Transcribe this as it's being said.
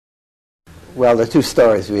Well, there are two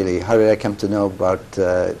stories, really. How did I come to know about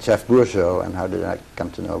Jef Bourgeau, and how did I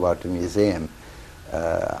come to know about the museum?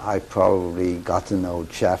 I probably got to know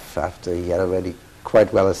Jef after he had already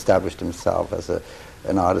quite well established himself as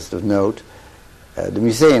an artist of note. The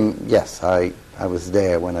museum, yes, I was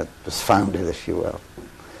there when it was founded, if you will,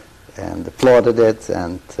 and applauded it,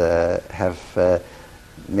 and have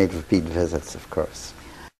made repeat visits, of course.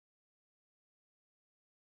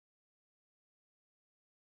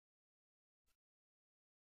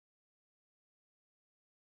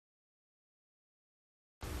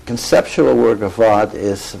 Conceptual work of art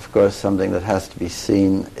is, of course, something that has to be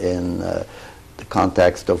seen in the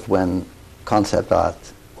context of when concept art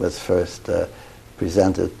was first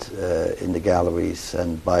presented in the galleries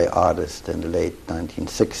and by artists in the late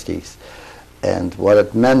 1960s. And what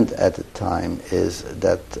it meant at the time is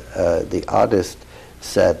that the artist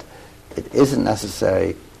said it isn't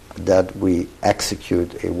necessary that we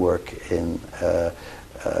execute a work in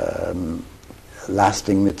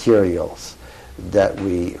lasting materials, that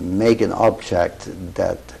we make an object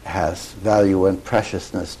that has value and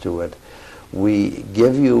preciousness to it. We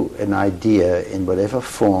give you an idea in whatever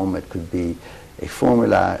form. It could be a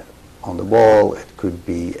formula on the wall, it could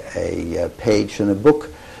be a page in a book,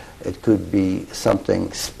 it could be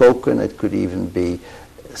something spoken, it could even be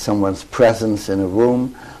someone's presence in a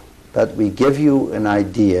room. But we give you an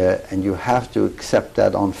idea, and you have to accept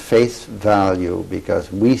that on face value,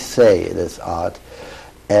 because we say it is art.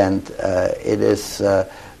 And it is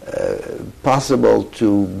possible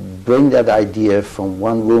to bring that idea from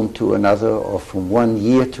one room to another, or from one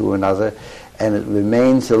year to another, and it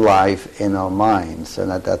remains alive in our minds.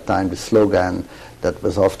 And at that time, the slogan that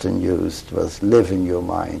was often used was "Live in your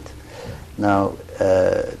mind." Now,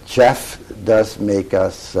 Jef does make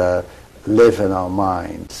us live in our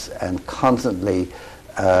minds and constantly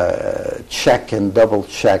check and double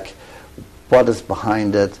check what is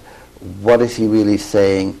behind it, what is he really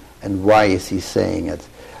saying, and why is he saying it.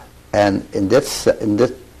 And in this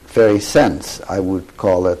very sense, I would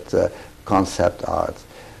call it concept art.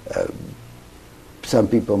 Some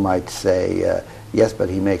people might say, yes, but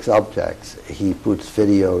he makes objects. He puts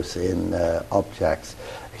videos in objects.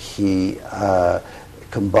 He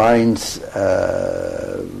combines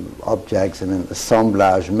objects in an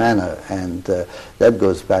assemblage manner, and that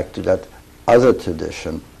goes back to that other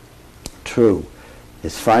tradition. True.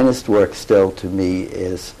 His finest work still to me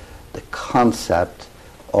is the concept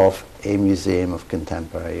of a museum of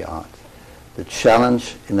contemporary art. The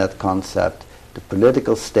challenge in that concept, the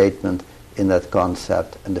political statement in that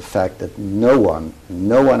concept, and the fact that no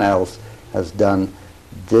one else has done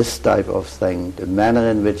this type of thing, the manner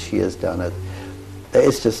in which he has done it. There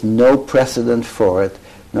is just no precedent for it,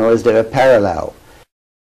 nor is there a parallel.